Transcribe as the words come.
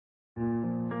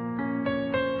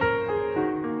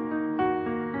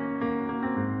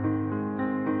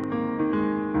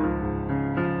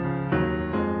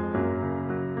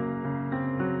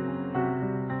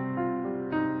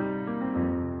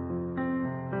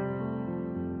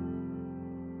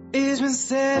It's been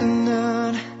said and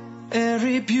done.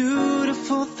 Every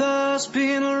beautiful thought's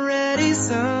been already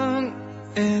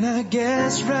sung. And I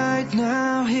guess right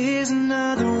now here's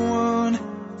another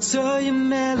one. So your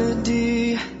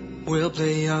melody will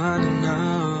play on and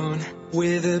on.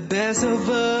 With the best of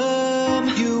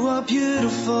them, you are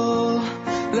beautiful,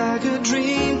 like a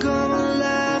dream come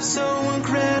alive, so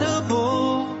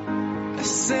incredible. A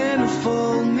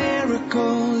centerfold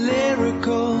miracle,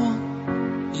 lyrical.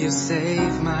 You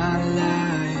saved my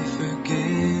life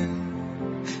again.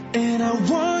 And I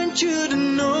want you to